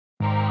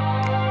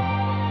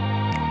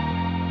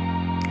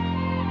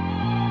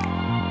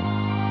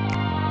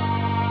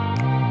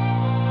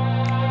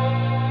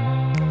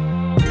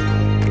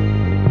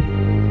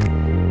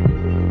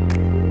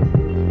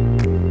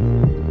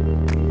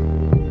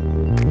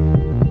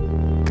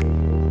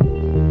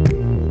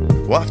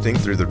wafting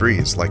through the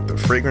breeze like the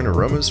fragrant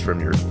aromas from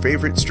your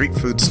favorite street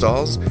food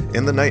stalls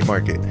in the night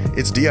market.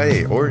 It's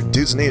DIA, or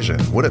Dudes in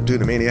Asia. What up,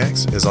 Dude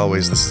Maniacs? As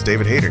always, this is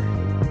David Hayter.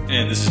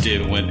 And this is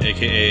David Wynn,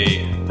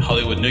 aka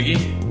Hollywood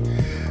Noogie.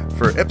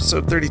 For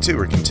episode 32,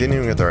 we're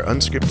continuing with our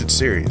Unscripted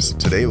series.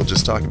 Today we'll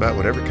just talk about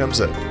whatever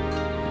comes up.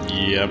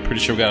 Yeah, I'm pretty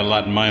sure we got a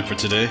lot in mind for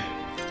today.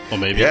 Well,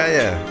 maybe.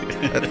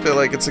 Yeah. I feel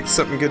like it's like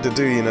something good to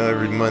do,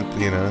 every month,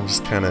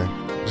 just kind of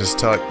just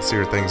talk, see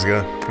where things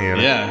go.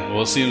 Yeah,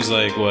 well, it seems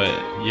like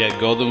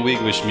Golden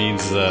Week, which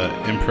means the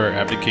Emperor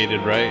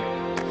abdicated, right?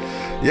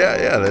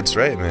 Yeah, that's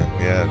right, man.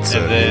 Yeah, it's a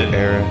new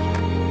era.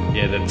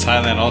 Yeah, then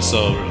Thailand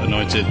also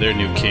anointed their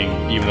new king,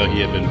 even though he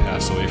had been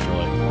passed away for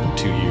like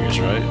 2 years,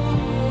 right?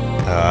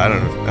 I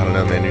don't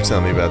know, man. You're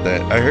telling me about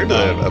that. I heard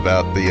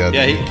about the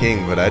new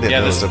king, but I didn't know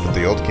what was up with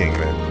the old king,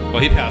 man.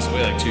 Well, he passed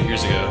away like 2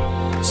 years ago.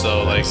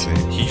 So like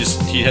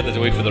he had to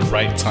wait for the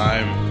right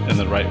time and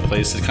the right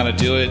place to kind of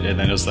do it, and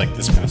then it was like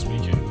this past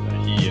weekend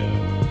that he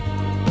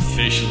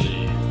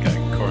officially got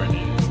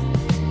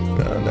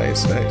coronated. Oh,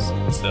 nice.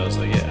 So I was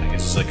like, I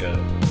guess it's like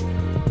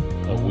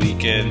a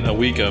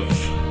week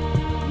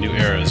of new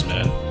eras,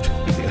 man.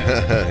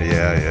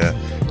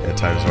 yeah.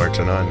 Time's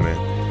marching on,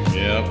 man.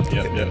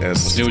 Yep.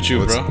 What's new with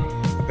you,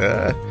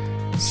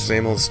 bro?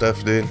 Same old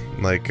stuff, dude.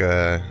 Like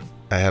I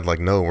had like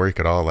no work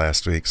at all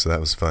last week, so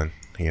that was fun.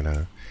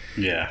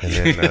 Yeah, and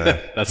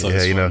then, that's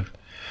always fun.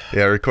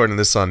 Recording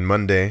this on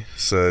Monday,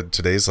 so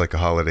today's like a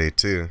holiday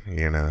too.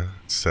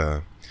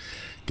 So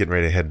getting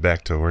ready to head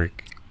back to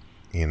work.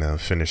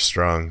 Finish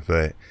strong.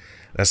 But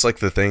that's like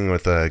the thing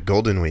with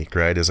Golden Week,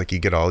 right? Is like you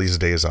get all these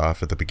days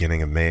off at the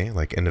beginning of May,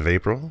 like end of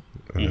April,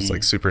 and it's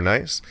like super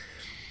nice.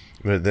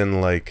 But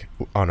then like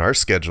on our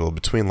schedule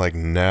between like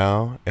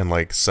now and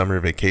like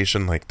summer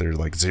vacation, like there's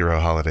like 0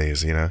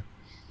 holidays.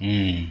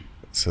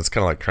 So it's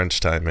kind of like crunch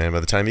time, man. By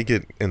the time you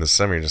get in the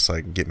summer, you're just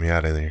like, get me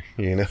out of there.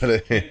 You know what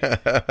I mean?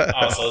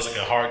 So it's like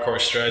a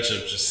hardcore stretch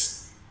of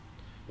just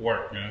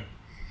work, man.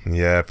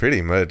 Yeah,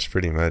 pretty much,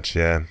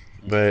 yeah.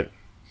 But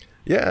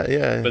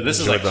yeah. But this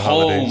is like home.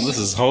 Holidays. This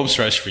is home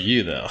stretch for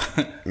you, though.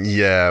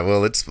 Yeah,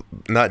 well, it's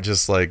not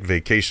just like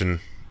vacation,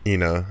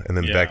 and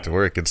then back to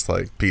work. It's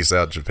like peace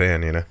out,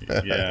 Japan,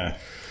 Yeah.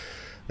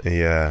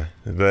 Yeah,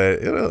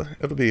 but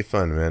it'll be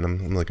fun, man.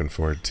 I'm looking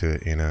forward to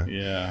it,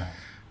 Yeah.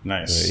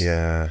 Nice.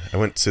 Yeah, I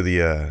went to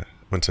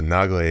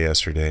Nagoya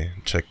yesterday.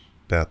 Checked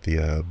out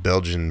the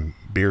Belgian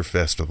beer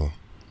festival.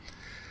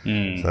 So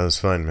that was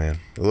fun,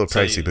 man. A little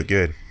pricey, but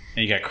good.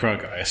 And you got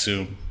crunk, I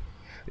assume.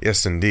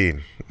 Yes,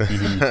 indeed.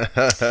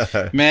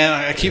 Man,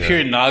 I keep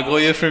hearing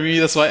Nagoya from you.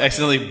 That's why I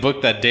accidentally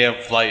booked that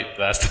damn flight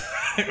last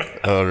time.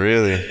 Oh,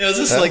 really? It was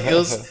just like it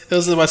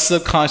was in my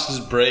subconscious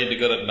brain to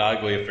go to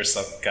Nagoya for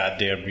some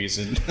goddamn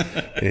reason.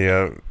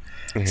 Yeah.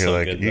 You're so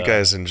like, you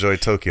guys enjoy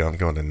Tokyo. I'm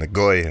going to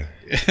Nagoya.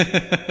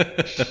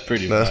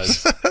 Pretty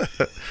much.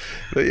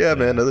 But yeah,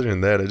 man, other than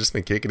that, I've just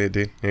been kicking it,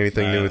 dude.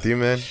 Anything new with you,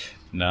 man?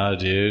 Nah,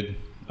 dude.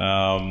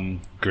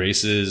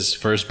 Grace's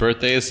first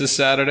birthday is this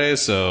Saturday,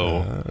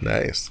 so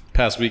nice.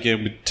 Past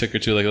weekend we took her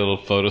to like a little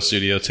photo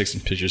studio, took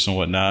some pictures and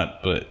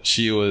whatnot, but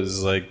she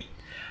was like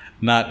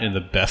not in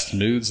the best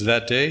moods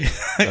that day.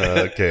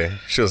 Okay.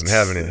 She wasn't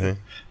having it, huh?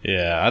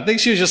 Yeah, I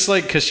think she was just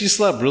like, because she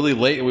slept really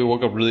late and we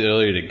woke up really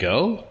early to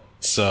go,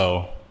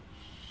 so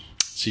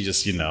she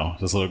just, just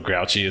a little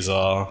grouchy is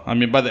all. I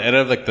mean, by the end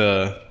of like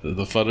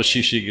the photo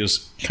shoot, she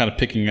was kind of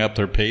picking up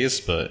her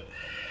pace, but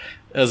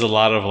there's a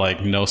lot of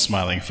like no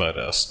smiling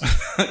photos.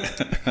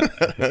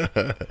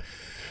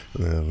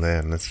 Oh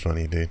man, that's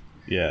funny, dude.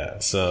 Yeah.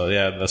 So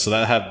that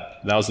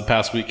was the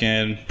past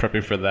weekend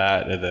prepping for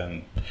that, and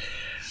then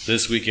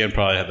this weekend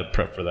probably had to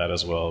prep for that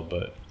as well.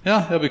 But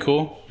yeah, that'll be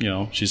cool.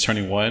 She's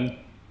turning 1.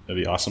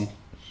 That'd be awesome.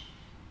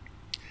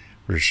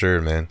 For sure,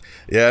 man.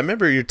 Yeah, I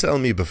remember you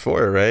telling me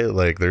before, right?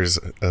 Like there's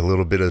a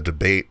little bit of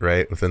debate,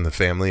 right, within the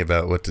family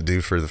about what to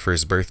do for the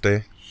first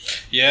birthday.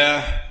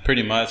 Yeah,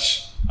 pretty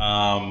much.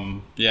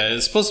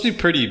 It's supposed to be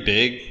pretty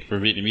big for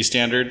Vietnamese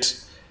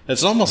standards.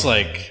 It's almost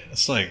like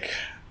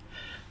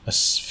it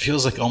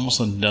feels like almost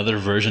another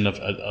version of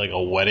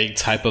a wedding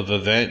type of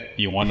event.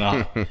 You want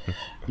to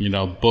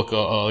book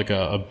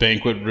a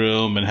banquet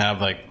room and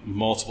have like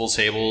multiple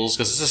tables,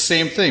 because it's the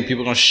same thing.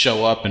 People are gonna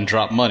show up and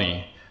drop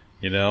money.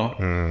 Yeah.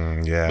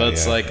 But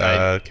it's like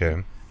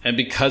okay. And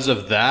because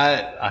of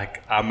that,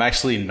 I'm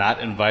actually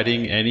not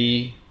inviting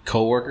any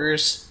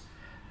coworkers.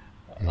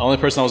 The only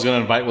person I was going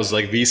to invite was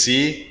like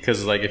VC,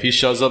 because like if he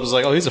shows up, it's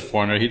like, oh, he's a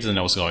foreigner, he doesn't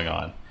know what's going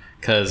on.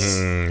 Because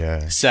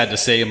sad to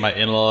say, my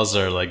in-laws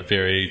are like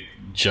very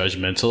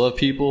judgmental of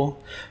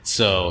people.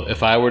 So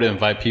if I were to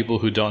invite people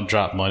who don't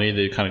drop money,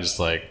 they kind of just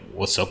like,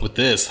 what's up with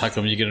this? How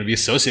come you're going to be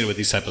associated with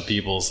these type of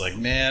people? It's like,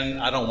 man,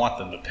 I don't want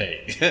them to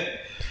pay.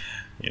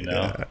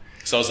 Yeah.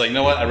 So I was like, you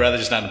know what? I'd rather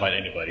just not invite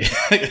anybody.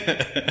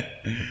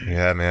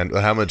 Yeah, man.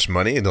 How much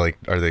money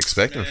are they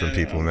expecting from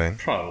people, man?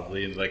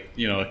 Probably like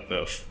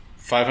the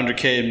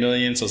 $500K, $1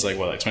 million. So it's like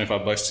what, like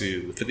 $25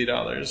 to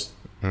 $50.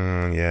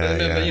 Yeah.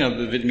 But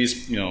the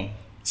Vietnamese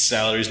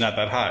salary's not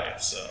that high.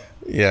 So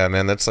yeah,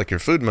 man, that's like your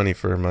food money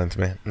for a month,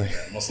 man. Yeah,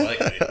 most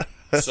likely.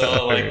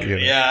 So like, You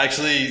know. yeah,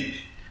 actually,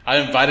 I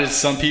invited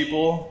some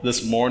people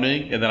this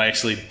morning, and then I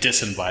actually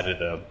disinvited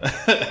them.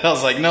 I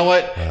was like, you know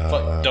what?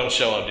 Fuck, don't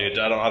show up, dude.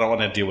 I don't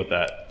want to deal with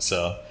that.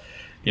 So,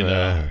 you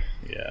know,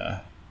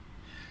 yeah.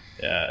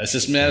 It's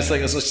just, man, it's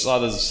just all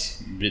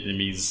this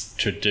Vietnamese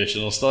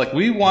traditional stuff. Like,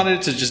 we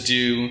wanted to just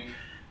do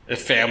a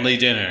family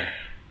dinner.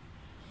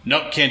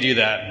 Nope, can't do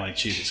that. I'm like,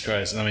 Jesus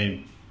Christ. I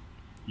mean,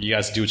 you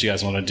guys do what you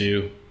guys want to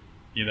do.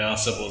 You know,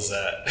 simple as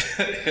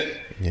that.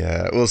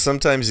 Yeah, well,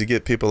 sometimes you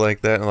get people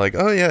like that, and like,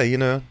 oh yeah, you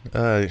know,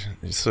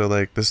 so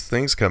like this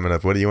thing's coming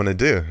up. What do you want to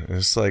do? And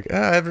it's like,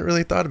 I haven't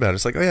really thought about it.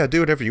 It's like, oh yeah, do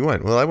whatever you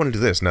want. Well, I want to do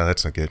this. No,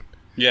 that's not good.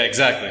 Yeah,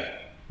 exactly. And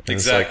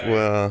Exactly. It's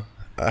like,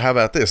 well, how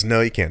about this?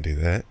 No, you can't do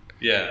that.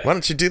 Yeah. Why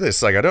don't you do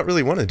this? Like, I don't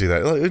really want to do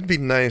that. It would be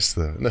nice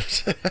though.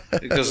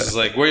 Because it's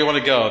like, where you want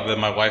to go? Then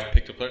my wife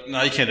picked up.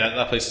 No, you can't.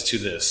 That place is to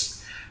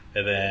this.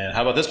 And then,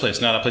 how about this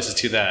place? No, that place is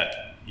to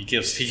that. He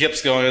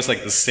keeps going. It's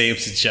like the same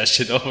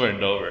suggestion over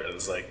and over.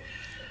 It's like,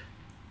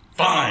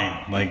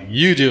 fine, like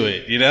you do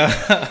it. You know,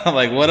 I'm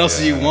like, what else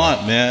do you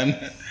want,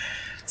 man?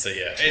 So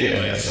yeah.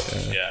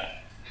 Anyways, yeah.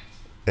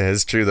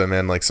 It's true though,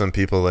 man. Like some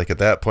people, like at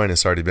that point,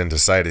 it's already been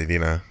decided. You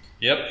know.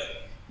 Yep.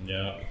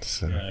 Yeah.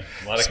 So Yeah.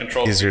 A lot of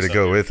control. easier to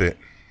go with it.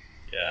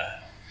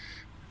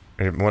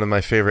 Yeah. One of my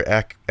favorite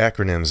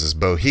acronyms is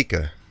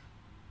BOHICA.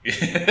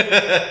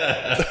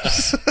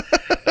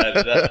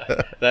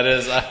 That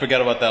is, I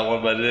forgot about that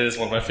one, but it is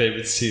one of my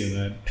favorites too,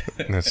 man.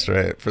 That's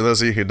right. For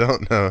those of you who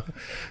don't know,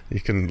 you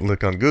can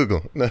look on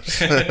Google.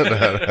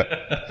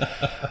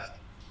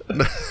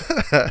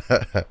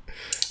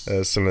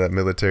 Some of that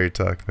military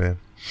talk, man.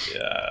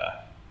 Yeah.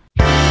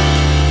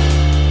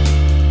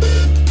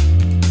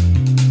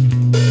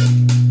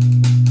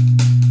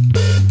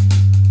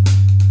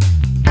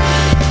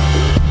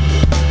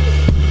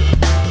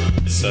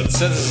 So since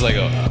this is like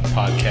a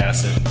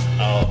podcast, and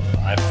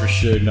I for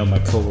sure know my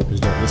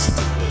coworkers don't listen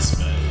to this,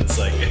 man. It's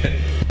like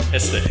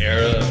it's the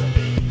era of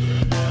babies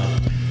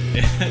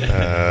right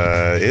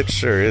now. It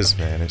sure is,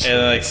 man. It sure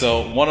And like, is.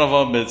 so one of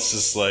them, it's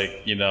just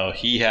like, you know,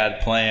 he had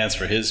plans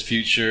for his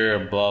future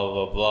and blah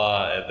blah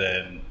blah, and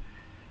then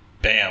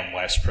bam,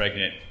 wife's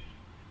pregnant,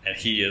 and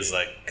he is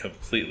like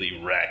completely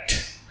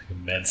wrecked, like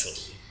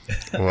mentally.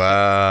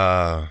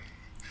 Wow.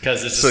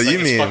 Because it's just So like, you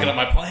it's mean- fucking up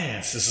my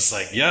plans. It's just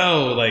like,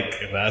 yo, like,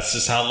 that's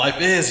just how life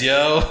is,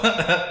 yo.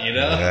 You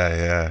know?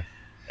 Yeah.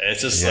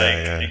 It's just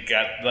you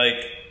got, like,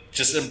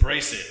 just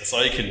embrace it. That's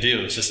all you can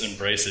do is just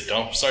embrace it.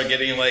 Don't start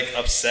getting, like,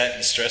 upset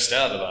and stressed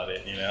out about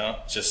it, you know?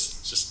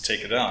 Just take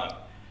it on.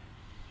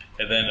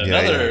 And then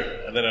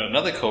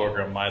another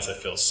coworker of mine, I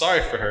feel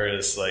sorry for her,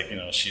 is like, you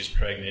know, she's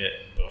pregnant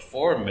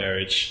before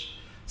marriage.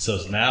 So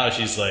now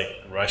she's, like,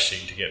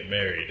 rushing to get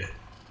married,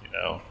 you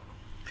know?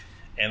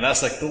 And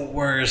that's like the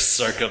worst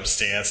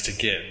circumstance to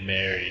get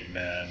married,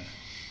 man.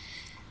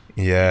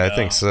 Yeah, You know? I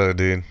think so,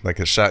 dude. Like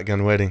a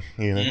shotgun wedding,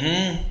 you know?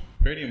 Mm-hmm.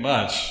 Pretty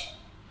much.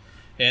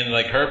 And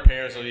like her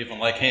parents don't even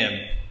like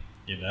him,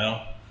 you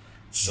know?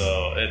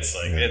 So it's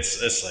like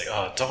it's like,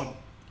 oh, don't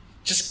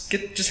just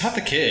have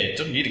the kid.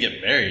 Don't need to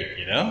get married,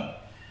 you know?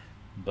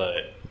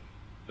 But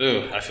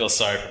I feel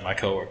sorry for my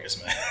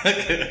coworkers, man.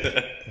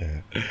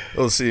 Yeah.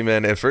 Well, see,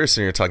 man, at first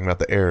when you were talking about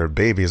the era of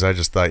babies, I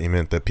just thought you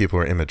meant that people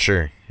were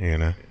immature, you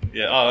know?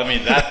 Yeah. Oh, I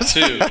mean that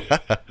too.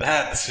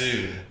 That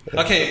too.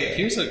 Okay.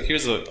 Here's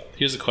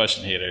a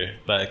question, Hater,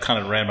 that kind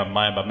of ran my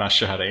mind, but I'm not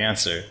sure how to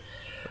answer.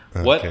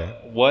 Okay.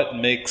 What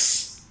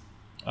makes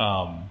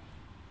how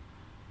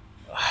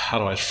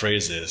do I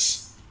phrase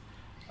this?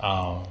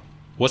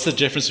 What's the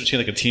difference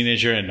between like a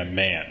teenager and a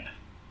man?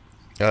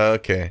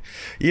 Okay.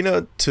 You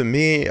know, to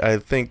me, I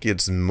think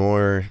it's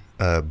more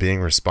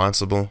being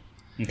responsible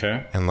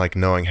Okay. and like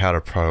knowing how to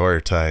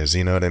prioritize,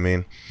 you know what I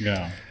mean?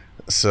 Yeah.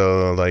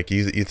 So like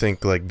you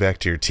think like back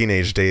to your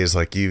teenage days,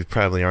 like you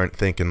probably aren't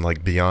thinking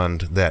like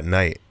beyond that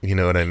night, you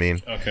know what I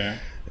mean? Okay.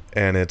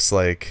 And it's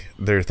like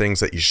there are things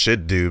that you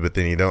should do, but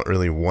then you don't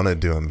really want to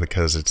do them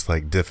because it's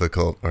like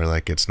difficult or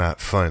like it's not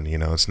fun, you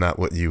know, it's not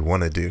what you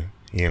want to do,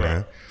 you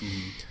know?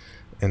 Mm-hmm.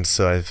 And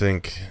so I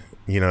think,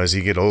 you know, as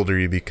you get older,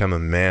 you become a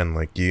man,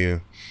 like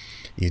you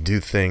do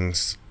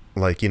things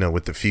like, you know,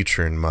 with the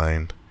future in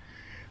mind.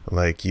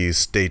 Like you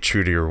stay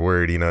true to your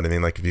word, you know what I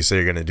mean? Like if you say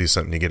you're going to do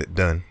something, you get it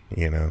done,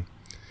 you know?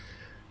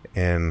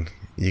 And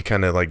you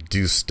kind of like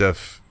do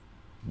stuff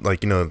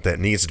like, you know, that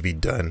needs to be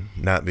done,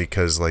 not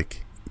because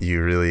like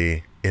you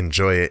really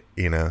enjoy it,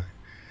 you know?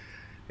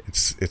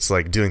 It's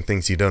like doing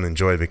things you don't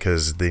enjoy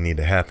because they need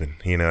to happen,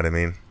 you know what I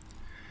mean?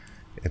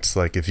 It's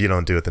like if you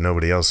don't do it, then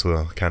nobody else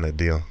will, kind of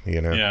deal,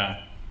 you know?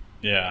 Yeah.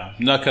 Yeah.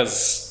 No,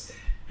 because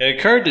it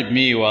occurred to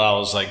me while I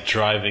was like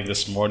driving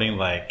this morning,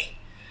 like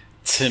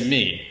to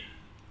me,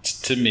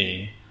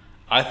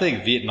 I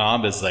think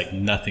Vietnam is like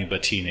nothing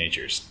but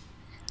teenagers.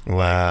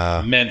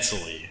 Wow.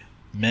 Mentally.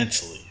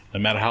 No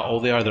matter how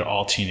old they are, they're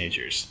all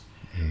teenagers.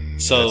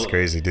 So That's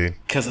crazy, dude.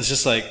 because it's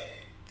just like,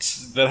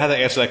 then I had to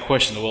answer that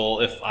question. Well,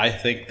 if I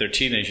think they're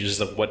teenagers,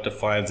 like what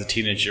defines a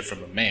teenager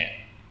from a man,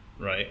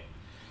 right?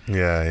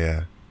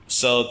 Yeah.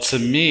 So to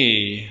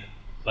me,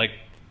 like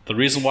the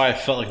reason why I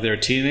felt like they were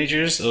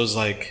teenagers, it was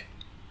like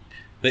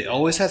they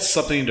always had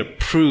something to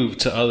prove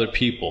to other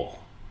people.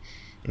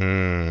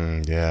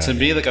 Yeah. To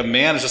me, like a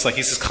man is just like,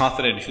 he's just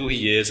confident in who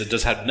he is. It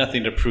just have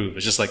nothing to prove.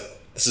 It's just like,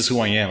 this is who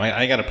I am.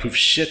 I ain't got to prove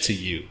shit to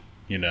you,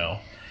 you know?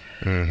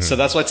 So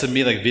that's why to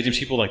me, like Vietnamese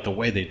people, like the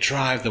way they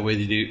drive, the way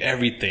they do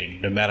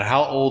everything, no matter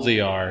how old they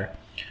are,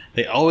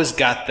 they always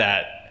got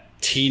that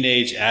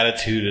teenage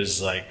attitude is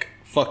like,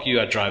 fuck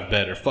you, I drive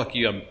better. Fuck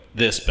you, I'm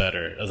this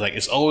better. It's like,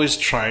 it's always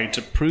trying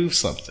to prove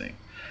something.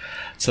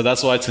 So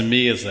that's why to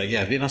me, it's like,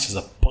 yeah, Vietnam's is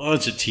a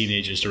bunch of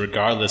teenagers,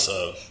 regardless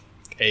of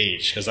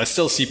age. Because I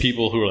still see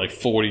people who are like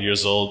 40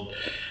 years old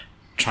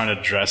trying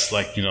to dress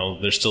like, you know,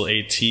 they're still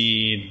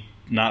 18,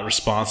 not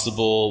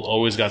responsible,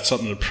 always got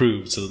something to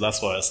prove. So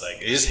that's why it's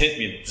like, it just hit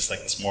me just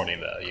like this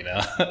morning though, you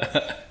know?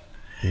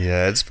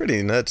 Yeah, it's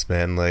pretty nuts,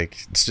 man. Like,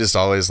 it's just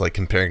always like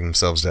comparing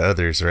themselves to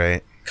others,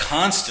 right?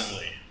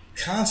 Constantly,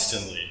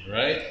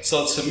 right?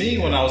 So to me,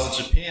 when I was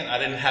in Japan, I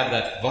didn't have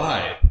that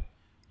vibe,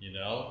 you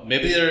know?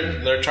 Maybe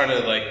they're trying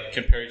to like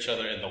compare each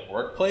other in the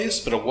workplace,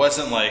 but it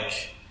wasn't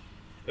like,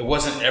 it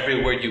wasn't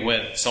everywhere you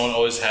went. Someone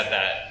always had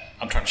that,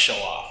 I'm trying to show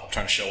off, I'm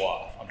trying to show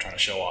off, I'm trying to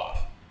show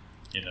off,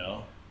 you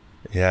know?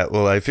 Yeah,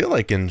 well, I feel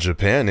like in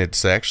Japan,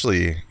 it's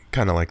actually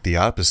kind of like the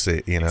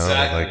opposite, you know?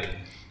 Exactly. Like,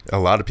 a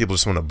lot of people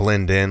just want to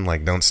blend in,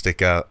 like, don't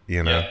stick out,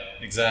 you know? Yeah,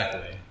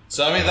 exactly.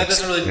 So, I mean, that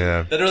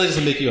really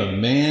doesn't make you a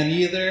man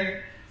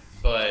either,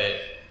 but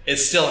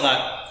it's still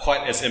not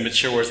quite as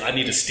immature whereas I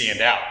need to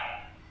stand out,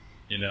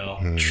 you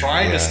know?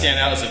 Trying to stand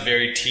out is a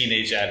very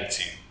teenage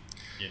attitude,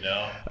 you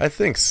know? I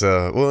think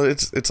so. Well,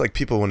 it's like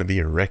people want to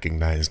be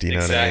recognized, you know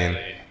what I mean?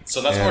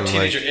 So that's more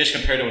teenager-ish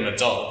compared to an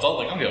adult. Adult,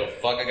 like, I don't give a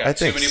fuck. I got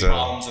too many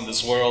problems in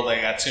this world. Like,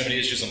 I got too many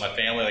issues with my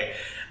family. Like,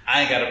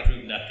 I ain't got to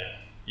prove nothing.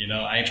 You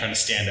know, I ain't trying to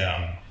stand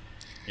out.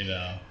 You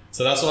know,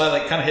 so that's why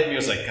like kind of hit me. It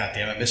was like, God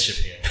damn, I miss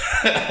Japan.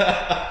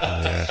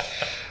 Yeah.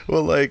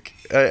 Well, like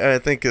I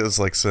think it was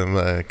like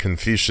some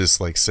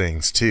Confucius like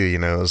sayings too. You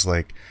know, it was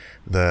like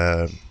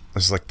the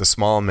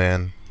small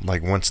man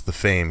like wants the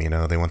fame. You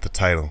know, they want the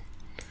title.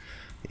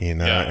 You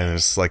know, and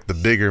it's like the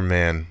bigger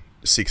man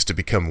seeks to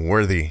become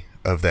worthy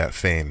of that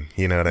fame,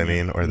 you know what I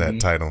mean, or that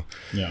title.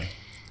 Yeah.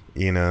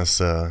 You know,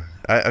 so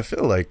I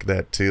feel like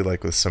that too,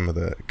 like with some of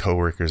the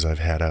coworkers I've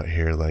had out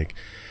here, like,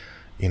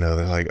 you know,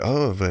 they're like,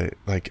 oh, but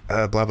like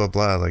blah blah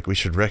blah, like we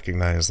should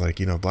recognize, like,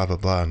 you know, blah blah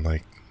blah, and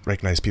like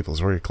recognize people's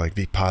work, like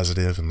be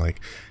positive, and like,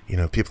 you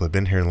know, people have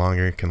been here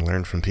longer, can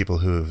learn from people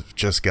who have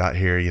just got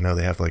here, you know,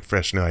 they have like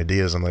fresh new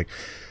ideas. I'm like,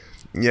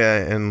 yeah,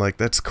 and like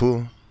that's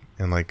cool,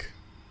 and like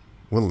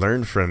we'll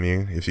learn from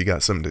you if you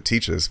got something to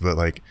teach us, but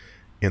like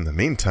in the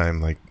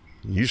meantime, like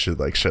you should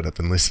like shut up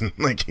and listen,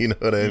 like, you know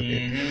what I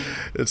mean?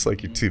 It's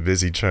like you're too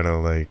busy trying to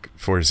like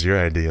force your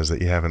ideas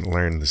that you haven't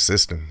learned the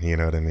system, you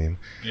know what I mean?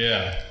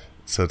 Yeah.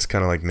 So it's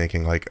kind of like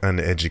making like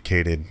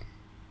uneducated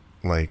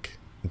like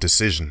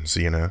decisions,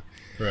 you know?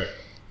 Right.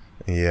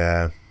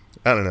 Yeah.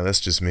 I don't know, that's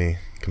just me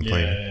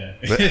complaining.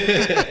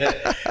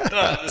 Yeah.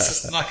 No,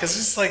 this is not, because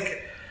it's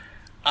like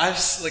I've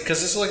like,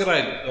 because it's like when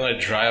I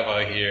drive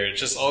out here,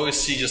 just always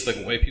see just like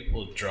the way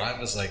people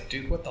drive is like,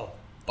 dude, what the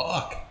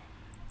fuck?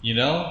 You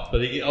know,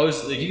 but you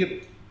always like, you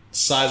could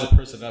size a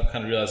person up,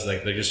 kind of realize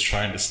like they're just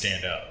trying to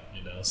stand out.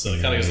 You know, so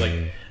it kind of just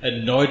like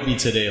annoyed me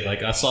today.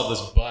 Like I saw this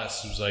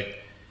bus who's like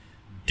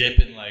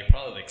dipping like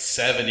probably like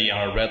 70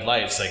 on a red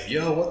light. It's like,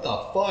 yo, what the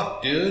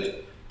fuck,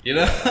 dude? You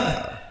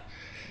know,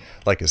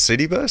 like a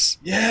city bus?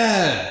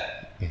 Yeah.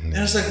 And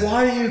it's like,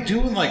 why are you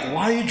doing like,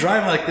 why are you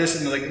driving like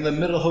this in the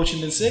middle of Ho Chi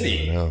Minh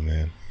City? I don't know,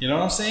 man. You know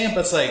what I'm saying?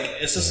 But it's like,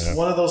 it's just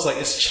one of those like,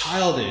 it's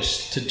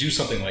childish to do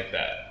something like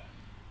that.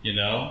 You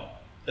know.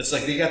 It's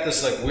like you got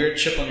this like weird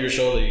chip on your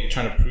shoulder. You're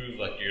trying to prove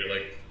like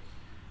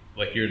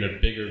you're in a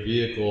bigger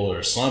vehicle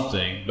or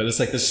something. But it's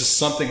like there's just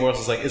something where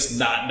it's like it's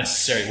not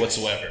necessary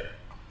whatsoever.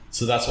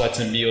 So that's why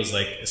to me it was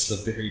like it's a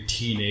very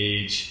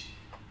teenage,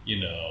 you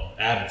know,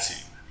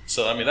 attitude.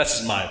 So I mean that's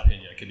just my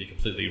opinion. I could be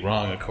completely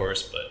wrong, of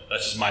course, but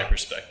that's just my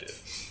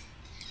perspective.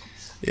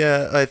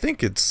 Yeah, I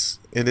think it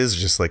is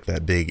just like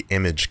that big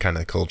image kind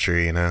of culture,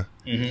 you know.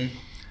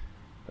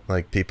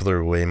 Like people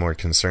are way more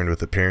concerned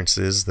with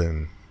appearances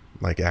than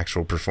like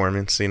actual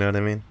performance, you know what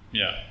I mean?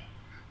 Yeah.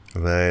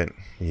 But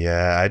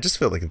yeah, I just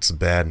feel like it's a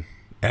bad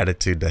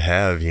attitude to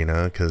have, you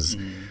know, because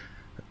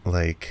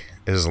like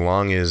as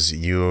long as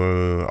you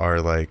are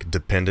like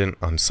dependent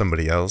on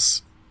somebody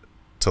else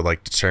to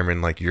like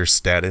determine like your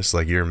status,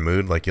 like your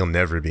mood, like you'll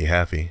never be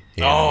happy.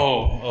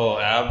 Oh,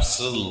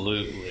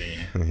 absolutely.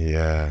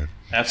 Yeah.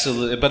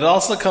 Absolutely. But it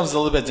also comes a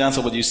little bit down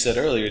to what you said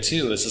earlier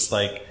too. It's just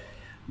like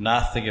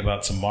not thinking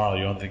about tomorrow.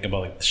 You don't think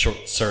about like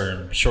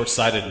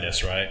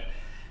short-sightedness, right?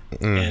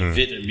 And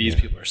Vietnamese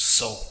people are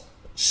so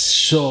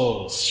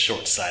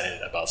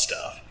short-sighted about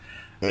stuff.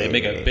 They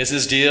make a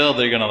business deal,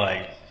 they're gonna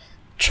like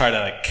try to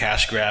like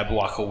cash grab,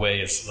 walk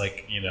away. It's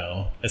like, you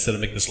know, instead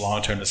of making this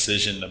long-term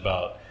decision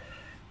about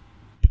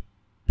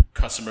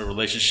customer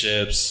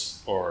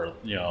relationships or,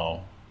 you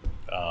know,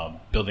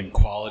 building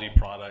quality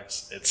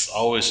products, it's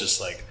always just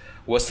like,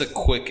 what's the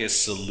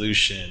quickest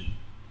solution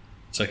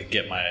so I can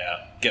get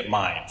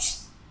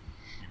mines,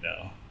 you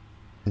know?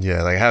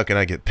 Yeah, like how can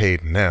I get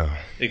paid now?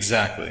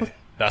 Exactly.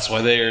 That's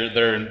why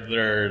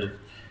they're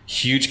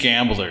huge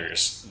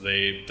gamblers.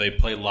 They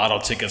play lotto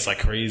tickets like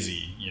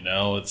crazy. You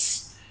know,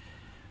 it's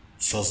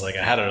like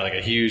I had like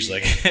a huge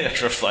like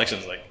reflection.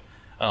 It's like,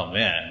 oh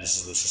man, this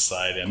is the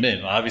society I'm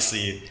in.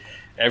 Obviously,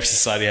 every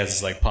society has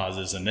its like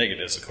positives and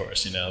negatives, of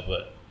course, you know.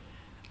 But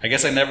I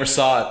guess I never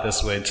saw it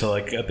this way until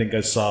like I think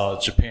I saw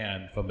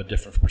Japan from a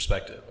different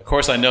perspective. Of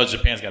course, I know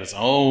Japan's got its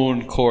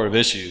own core of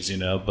issues, you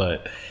know,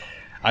 but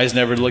I just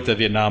never looked at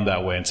Vietnam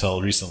that way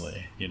until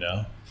recently, you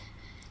know.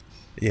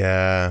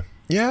 Yeah.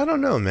 Yeah, I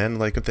don't know, man.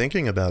 Like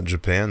thinking about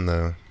Japan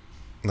though,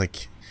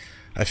 like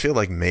I feel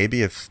like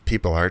maybe if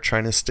people are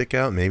trying to stick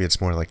out, maybe it's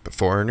more like the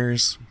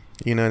foreigners.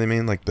 You know what I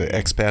mean? Like the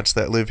expats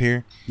that live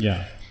here.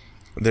 Yeah.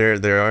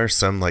 There are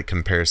some like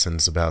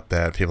comparisons about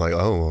that. People are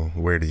like, oh, well,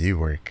 where do you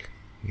work?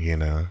 You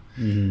know,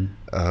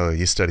 oh,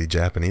 you study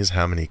Japanese.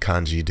 How many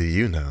kanji do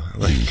you know?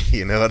 Like,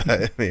 you know what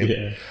I mean?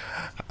 Yeah.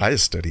 I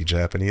study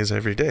Japanese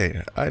every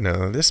day. I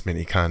know this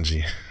many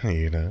kanji.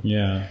 You know.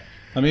 Yeah.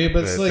 I mean,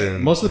 but it's like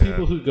then, most of the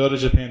people who go to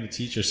Japan to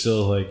teach are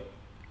still like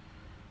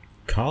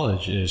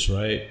college-ish,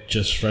 right?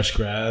 Just fresh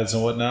grads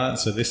and whatnot.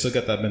 So they still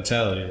got that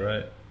mentality,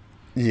 right?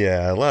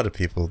 Yeah, a lot of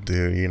people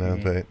do, you know,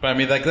 but I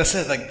mean, like that's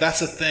it. Like that's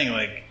the thing.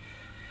 Like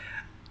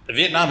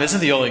Vietnam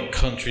isn't the only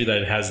country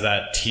that has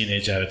that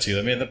teenage attitude.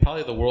 I mean,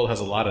 probably the world has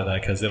a lot of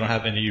that because they don't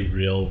have any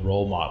real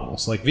role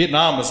models. Like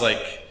Vietnam is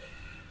like,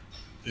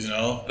 you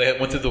know, they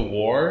went through the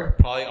war.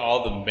 Probably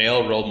all the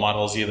male role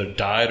models either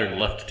died or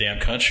left the damn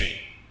country.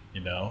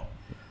 You know,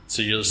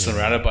 so you're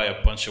surrounded by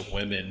a bunch of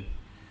women,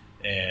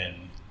 and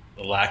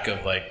the lack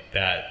of like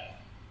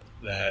that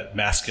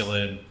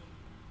masculine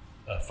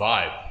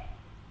vibe.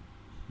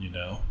 You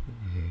know.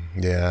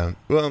 yeah.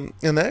 Well,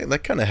 and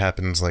that kind of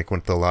happens like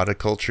with a lot of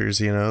cultures,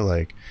 you know,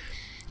 like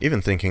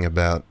even thinking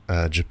about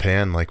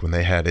Japan, like when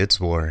they had its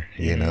war,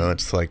 you know,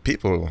 it's like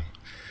people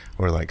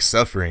were like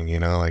suffering, you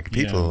know, like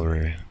people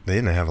they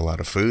didn't have a lot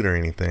of food or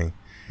anything.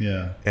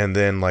 Yeah. And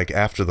then like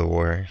after the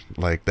war,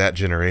 like that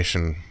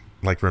generation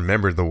like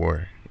remembered the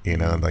war, you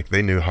know, like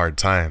they knew hard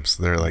times.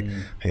 They're like,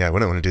 yeah, we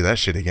don't want to do that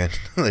shit again.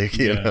 Like,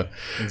 you know,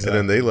 exactly. And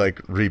then they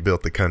like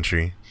rebuilt the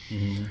country.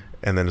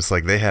 And then it's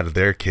like they had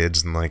their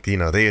kids and like, you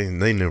know,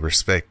 they knew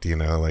respect, you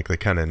know, like they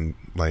kind of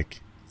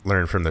like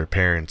learned from their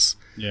parents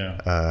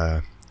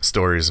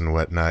stories and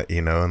whatnot,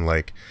 you know, and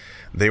like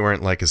they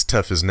weren't like as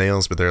tough as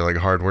nails, but they're like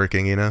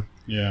hardworking, you know.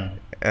 Yeah.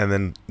 And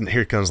then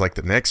here comes like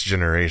the next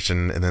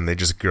generation, and then they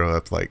just grow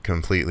up like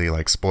completely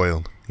like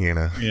spoiled, you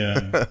know.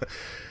 Yeah.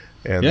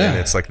 And then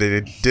it's like they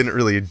didn't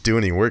really do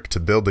any work to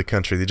build the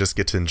country. They just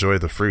get to enjoy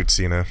the fruits,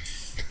 you know.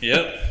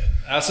 Yep.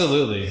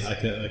 Absolutely. I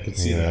can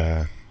see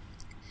that.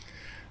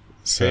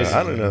 So Crazy,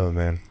 I don't know,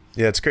 man.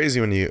 Yeah, it's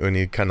crazy when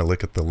you kind of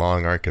look at the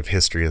long arc of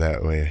history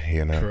that way,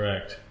 you know.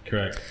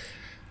 Correct.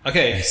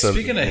 Okay, so,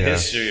 speaking of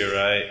history,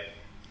 right?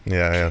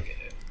 Yeah.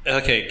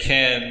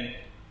 Okay,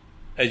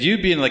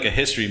 you being like a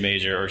history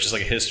major or just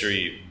like a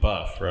history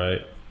buff,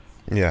 right?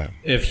 Yeah.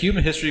 If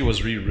human history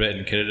was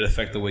rewritten, could it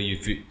affect the way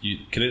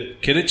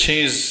could it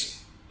change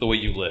the way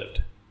you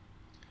lived?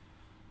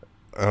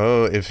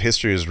 Oh, if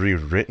history is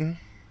rewritten?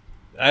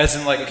 As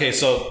in, like, okay,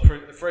 so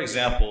for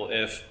example,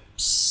 if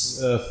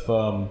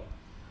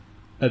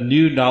a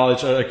new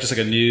knowledge or just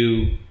like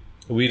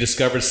we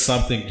discovered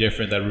something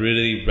different that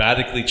really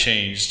radically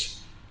changed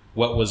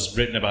what was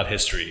written about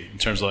history in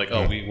terms of like,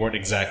 oh, we weren't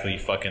exactly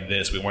fucking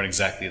this, we weren't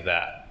exactly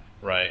that,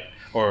 right?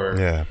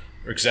 Or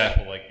for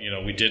example, like, you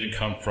know, we didn't just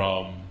come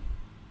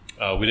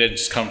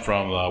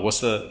from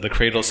what's the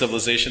cradle of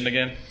civilization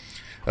again?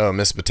 Oh,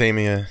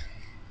 Mesopotamia.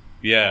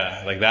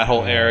 Yeah, like that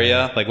whole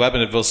area. Like what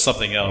happened if it was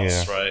something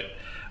else, right?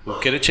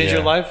 Well, could it change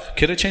your life?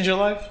 Could it change your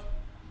life?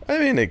 I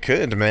mean, it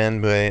could,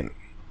 man, but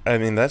I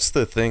mean, that's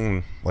the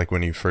thing, like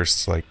when you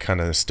first like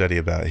kind of study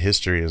about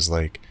history is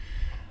like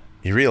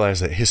you realize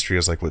that history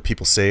is like what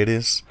people say it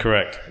is.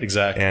 Correct.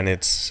 Exactly. And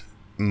it's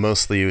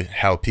mostly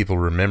how people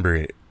remember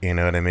it, you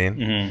know what I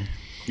mean?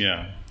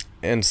 Yeah.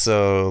 And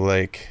so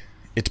like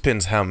it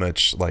depends how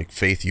much like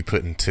faith you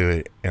put into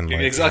it and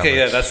like exactly.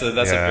 Yeah, that's a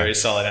very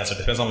solid answer. It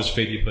depends how much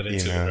faith you put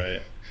into it,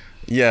 right?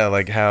 Yeah,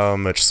 like how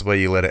much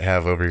sway you let it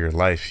have over your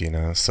life, you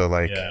know. So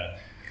like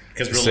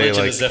because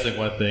religion is definitely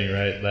one thing,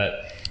 right?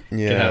 That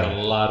can have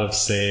a lot of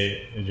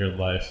say in your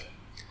life.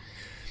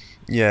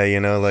 Yeah, you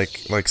know,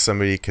 like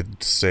somebody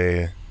could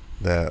say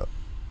that,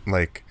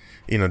 like,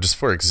 you know, just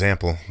for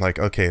example, like,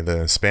 okay,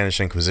 the Spanish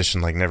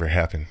Inquisition like never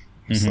happened.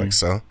 It's like,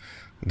 so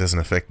it doesn't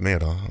affect me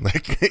at all.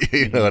 Like,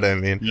 you know what I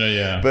mean?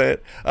 Yeah.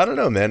 But I don't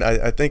know, man.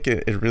 I think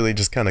it really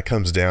just kind of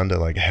comes down to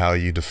like how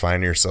you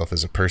define yourself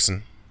as a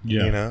person.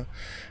 You know,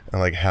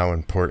 and like how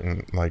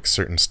important like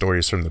certain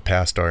stories from the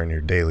past are in your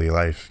daily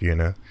life. You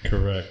know.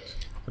 Correct.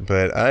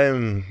 But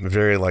I'm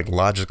very like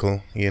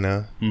logical, you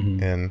know,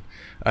 and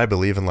I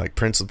believe in like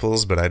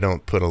principles, but I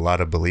don't put a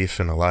lot of belief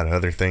in a lot of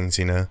other things,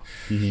 you know.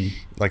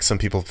 Like some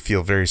people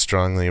feel very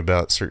strongly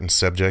about certain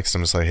subjects.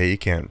 I'm just like, hey, you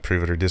can't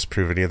prove it or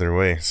disprove it either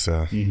way.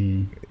 So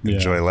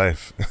enjoy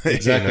life.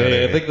 Exactly. You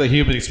know I think the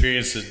human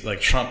experience is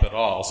like trump it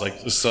all. It's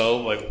like, so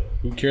like,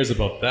 who cares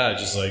about that?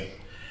 Just like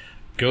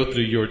go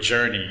through your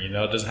journey. You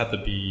know, it doesn't have to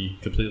be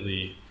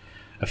completely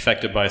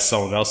affected by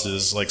someone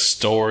else's like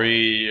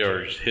story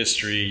or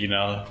history. You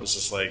know, it's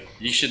just like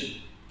you should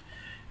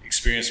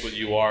experience what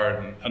you are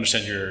and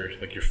understand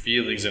your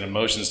feelings and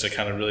emotions to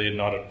kind of really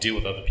know how to deal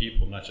with other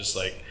people, not just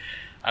like,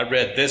 I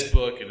read this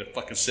book and it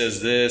fucking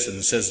says this and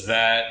it says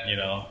that, you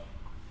know,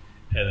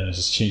 and then it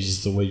just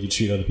changes the way you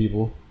treat other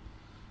people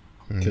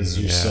because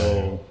you're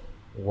so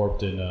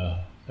warped in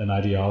an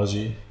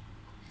ideology.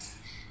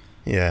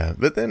 Yeah,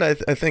 but then I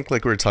think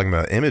like we were talking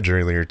about image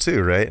earlier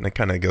too, right? And it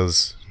kind of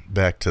goes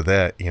back to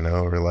that, you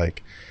know, or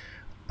like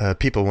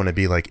people want to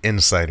be like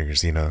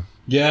insiders, you know.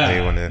 Yeah,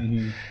 they want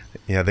to.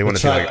 Yeah, they want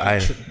to be like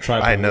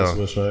I know.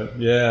 Right?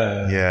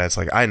 Yeah, it's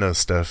like I know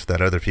stuff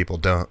that other people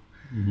don't.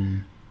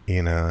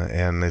 You know,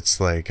 and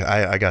it's like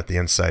I got the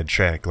inside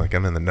track, like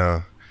I'm in the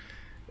know,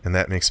 and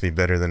that makes me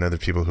better than other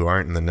people who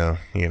aren't in the know.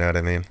 You know what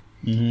I mean?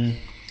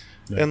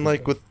 And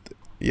like with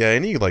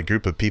any like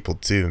group of people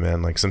too,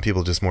 man. Like some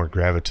people just more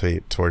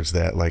gravitate towards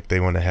that. Like they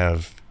want to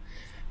have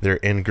their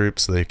in group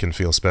so they can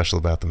feel special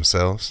about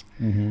themselves.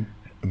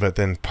 But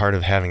then part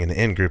of having an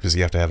in group is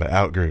you have to have an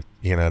out group.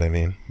 You know what I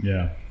mean?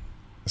 Yeah.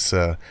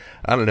 So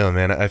I don't know,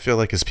 man. I feel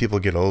like as people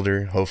get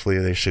older, hopefully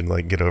they should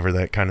like get over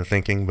that kind of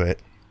thinking, but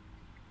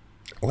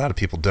a lot of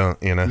people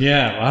don't, you know?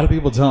 Yeah, a lot of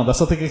people don't. That's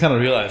something I kind of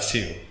realized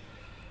too.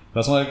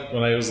 That's why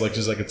when I was like,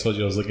 just like I told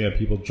you, I was looking at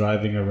people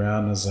driving around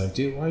and I was like,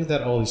 dude, why are you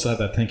that old? You still have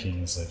that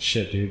thinking. It's like,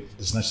 shit, dude,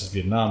 it's not just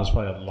Vietnam. There's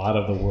probably a lot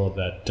of the world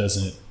that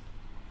doesn't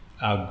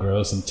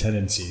outgrow some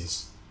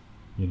tendencies,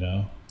 you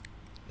know?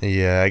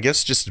 Yeah, I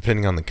guess just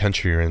depending on the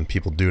country you're in,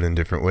 people do it in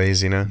different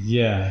ways, you know?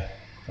 Yeah.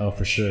 Oh,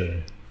 for sure.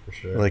 For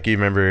sure. Like you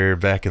remember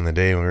back in the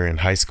day when we were in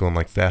high school and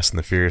like Fast and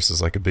the Furious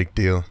was like a big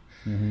deal.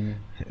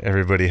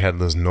 Everybody had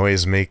those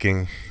noise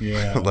making,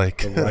 like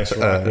the rice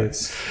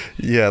rockets.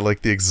 Yeah,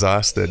 like the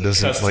exhaust that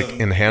doesn't custom, like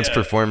enhance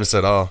performance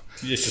at all.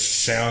 It's just a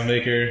sound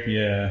maker.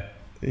 Yeah,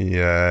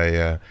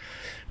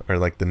 or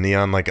like the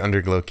neon like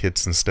underglow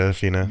kits and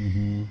stuff, you know.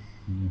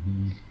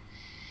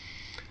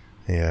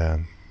 Yeah,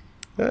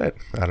 but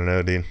I don't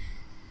know, dude.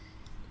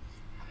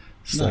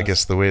 It's I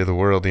guess the way of the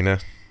world, you know.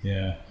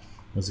 Yeah,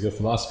 that's a good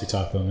philosophy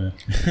talk, though, man.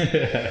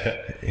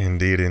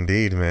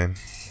 Indeed, man.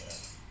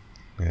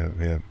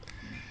 Yeah.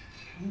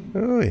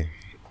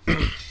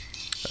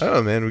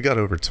 Oh man, we got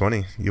over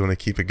 20. You want to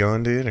keep it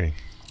going, dude? Or?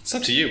 It's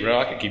up to you, bro.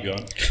 I can keep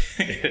going.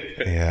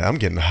 Yeah, I'm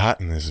getting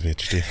hot in this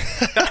bitch, dude.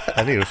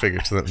 I need to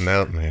figure something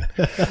out, man.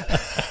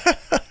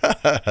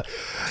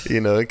 You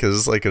know,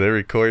 because like when I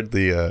record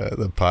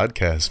the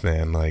podcast,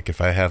 man, like if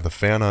I have the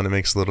fan on, it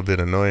makes a little bit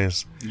of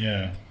noise.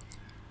 Yeah.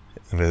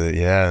 But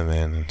yeah,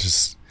 man,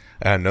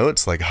 I know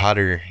it's like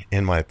hotter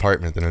in my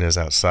apartment than it is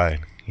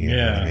outside. You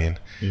know what I mean?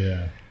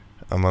 Yeah.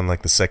 I'm on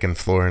like the second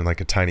floor in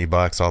like a tiny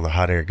box. All the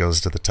hot air goes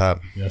to the top.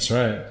 That's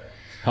right.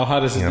 How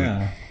hot is it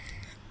now?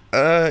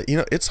 You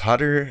know, it's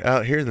hotter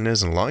out here than it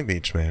is in Long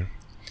Beach, man.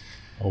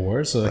 Oh,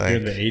 where? So like you're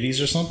in the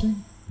 80s or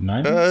something?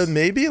 90s?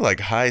 Maybe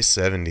like high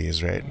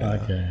 70s right now.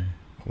 Okay.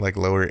 Like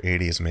lower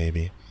 80s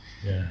maybe.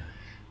 Yeah.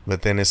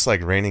 But then it's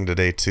like raining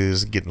today too.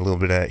 It's getting a little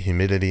bit of that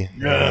humidity.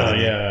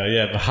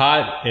 Yeah. The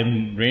hot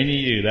and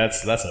rainy, dude,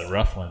 that's a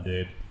rough one,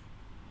 dude.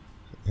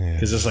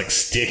 Because it's like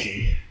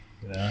sticky,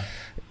 you know?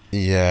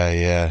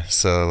 Yeah.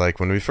 So like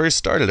when we first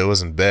started, it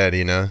wasn't bad,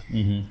 you know.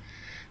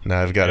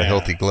 Now I've got a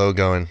healthy glow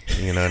going.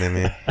 You know what I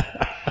mean?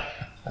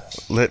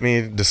 Let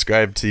me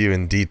describe to you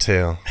in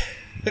detail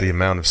the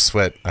amount of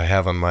sweat I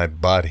have on my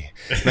body.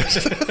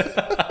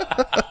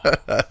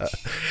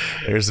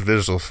 There's a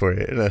visual for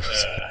you. You know?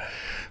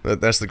 But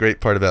that's the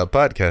great part about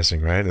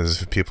podcasting, right?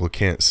 Is people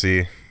can't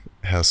see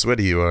how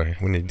sweaty you are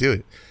when you do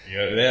it.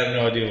 Yeah, they have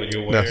no idea what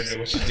you're wearing or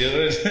what you're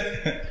doing.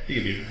 You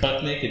can be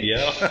butt naked,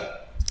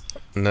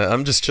 No,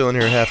 I'm just chilling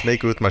here half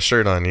naked with my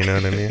shirt on, you know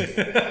what I mean?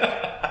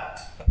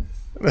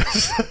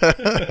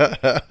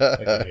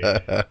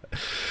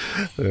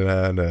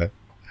 No.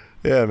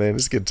 Yeah, man,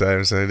 it's good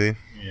times, dude.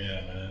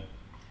 Yeah, man.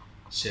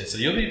 Shit, so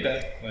you'll be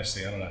back.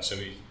 Actually, I don't know.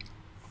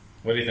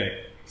 What do you think?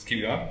 Let's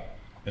keep going?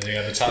 And then you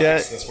have the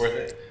topics that's worth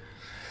it?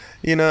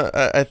 You know,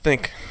 I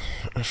think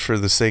for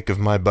the sake of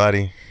my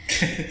body,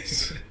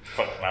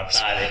 fuck my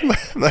body,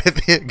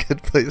 might be a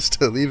good place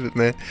to leave it,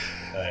 man.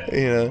 Right.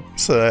 You know,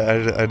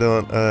 so I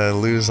don't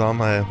lose all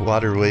my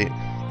water weight.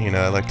 You know,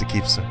 I like to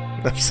keep some.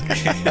 No.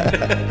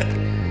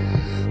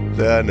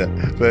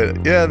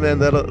 But yeah, man,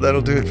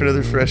 that'll do it for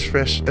another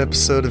fresh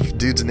episode of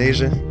Dudes in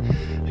Asia.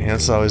 Yeah,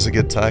 it's always a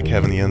good talk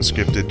having the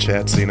unscripted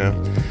chats, you know.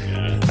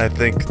 I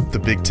think the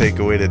big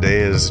takeaway today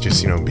is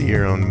just, you know, be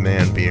your own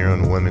man, be your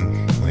own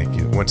woman. Like,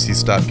 once you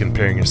stop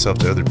comparing yourself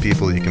to other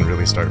people, you can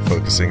really start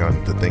focusing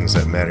on the things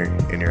that matter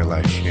in your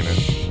life, you know.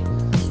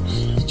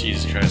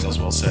 Jesus Christ, that was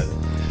well said.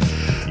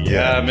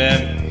 Yeah,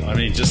 man. I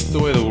mean, just the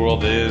way the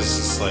world is,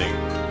 it's like,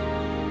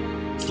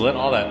 just let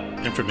all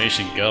that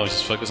information go.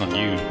 Just focus on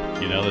you.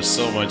 You know, there's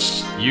so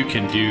much you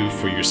can do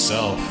for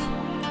yourself,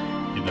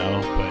 you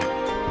know, but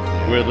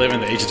we're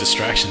living in the age of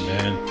distraction,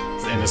 man.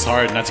 And it's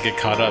hard not to get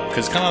caught up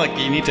because it's kind of like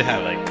you need to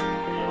have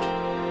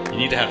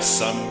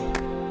some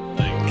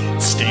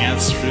like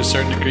stance to a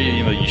certain degree.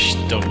 You know, you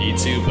don't need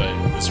to, but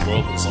this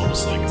world is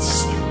almost like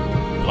it's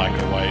like black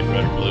or white,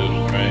 red or blue,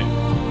 right?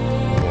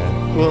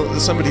 Yeah. Well,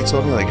 somebody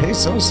told me like, "Hey,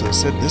 so-and-so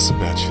said this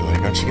about you.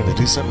 Like, aren't you gonna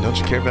do something? Don't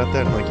you care about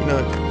that?" I'm like, you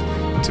know what?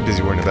 I'm too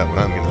busy worrying about what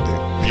I'm gonna do.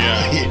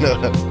 Yeah. You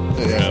know.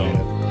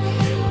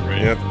 Yeah.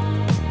 Right. Yep.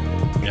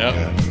 Yep.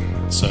 Yeah.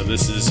 So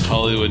this is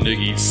Hollywood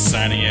Noogie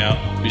signing out.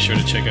 Be sure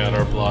to check out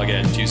our blog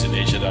at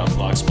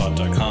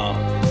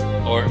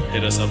dudesinAsia.blogspot.com or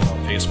hit us up on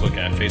Facebook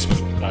at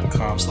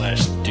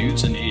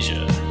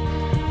facebook.com/dudesinAsia.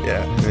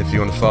 Yeah, and if you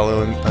want to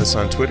follow us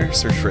on Twitter,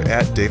 search for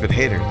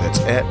 @DavidHater. That's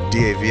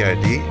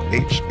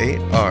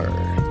 @DavidHar.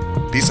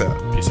 Peace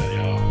out. Peace out, y'all.